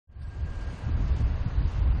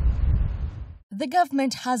The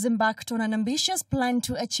government has embarked on an ambitious plan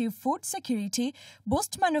to achieve food security,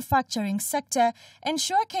 boost manufacturing sector,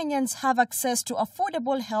 ensure Kenyans have access to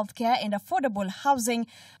affordable healthcare and affordable housing,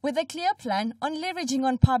 with a clear plan on leveraging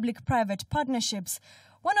on public-private partnerships.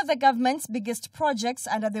 One of the government's biggest projects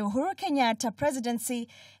under the Uhuru Kenyatta presidency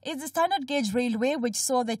is the standard gauge railway, which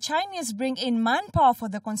saw the Chinese bring in manpower for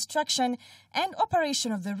the construction and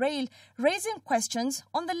operation of the rail, raising questions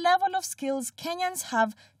on the level of skills Kenyans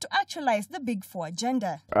have to actualize the Big Four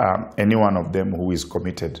agenda. Any one of them who is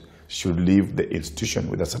committed should leave the institution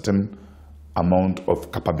with a certain amount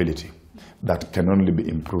of capability that can only be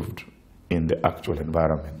improved in the actual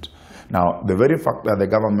environment. Now, the very fact that the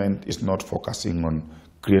government is not focusing on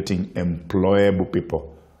creating employable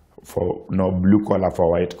people for blue collar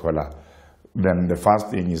for white collar, then the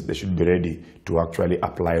first thing is they should be ready to actually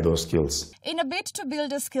apply those skills. In a bid to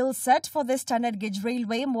build a skill set for the standard gauge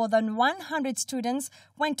railway, more than 100 students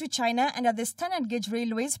went to China under the standard gauge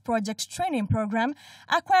railway's project training program,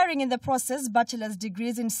 acquiring in the process bachelor's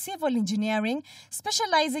degrees in civil engineering,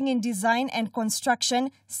 specializing in design and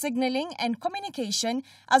construction, signaling and communication,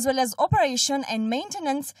 as well as operation and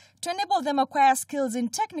maintenance, to enable them acquire skills in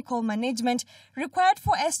technical management required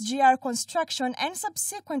for SGR construction and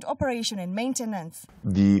subsequent operation and maintenance.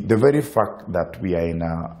 The very fact that we are in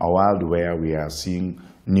a world where we are seeing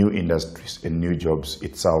new industries and new jobs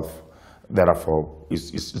itself, therefore,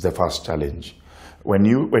 is the first challenge. When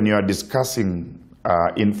you are discussing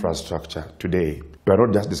infrastructure today, you are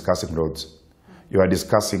not just discussing roads. You are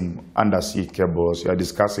discussing undersea cables. You are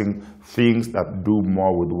discussing things that do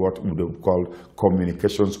more with what we would call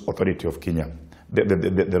Communications Authority of Kenya,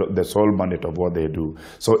 the sole mandate of what they do.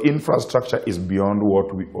 So infrastructure is beyond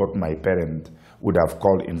what my parent would have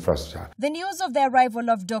called infrastructure. The news of the arrival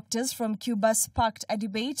of doctors from Cuba sparked a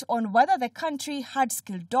debate on whether the country had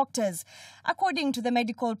skilled doctors. According to the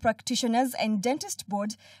Medical Practitioners and Dentist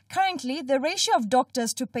Board, currently the ratio of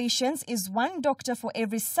doctors to patients is 1 doctor for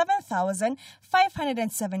every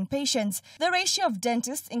 7,507 patients. The ratio of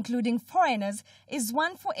dentists, including foreigners, is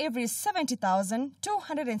 1 for every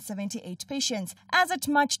 70,278 patients. As at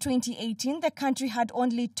March 2018, the country had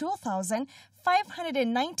only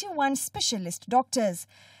 2,591 specialist doctors.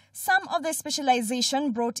 Some of the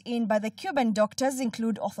specialization brought in by the Cuban doctors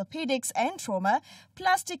include orthopedics and trauma,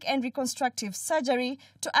 plastic and reconstructive surgery,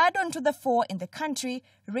 to add on to the 4 in the country: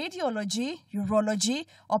 radiology, urology,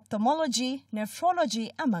 ophthalmology,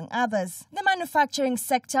 nephrology, among others. The manufacturing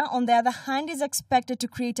sector, on the other hand, is expected to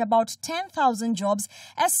create about 10,000 jobs,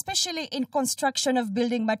 especially in construction of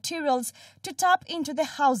building materials, to tap into the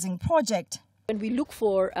housing project. When we look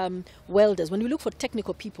for welders, when we look for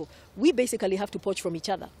technical people, we basically have to poach from each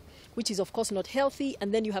other, which is of course not healthy,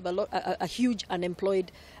 and then you have a huge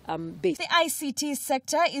unemployed base. The ICT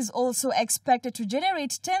sector is also expected to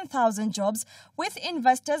generate 10,000 jobs, with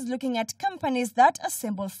investors looking at companies that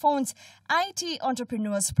assemble phones, IT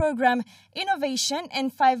Entrepreneurs Program, Innovation,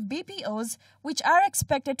 and 5 BPOs, which are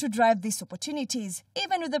expected to drive these opportunities.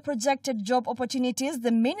 Even with the projected job opportunities,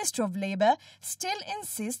 the Ministry of Labour still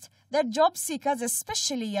insists that job seekers,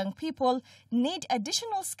 especially young people, need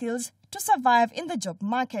additional skills to survive in the job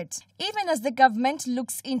market. Even as the government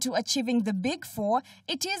looks into achieving the Big Four,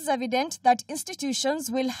 it is evident that institutions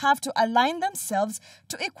will have to align themselves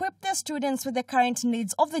to equip their students with the current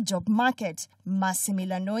needs of the job market.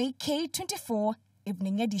 Masimilanoi, K24,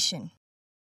 Evening Edition.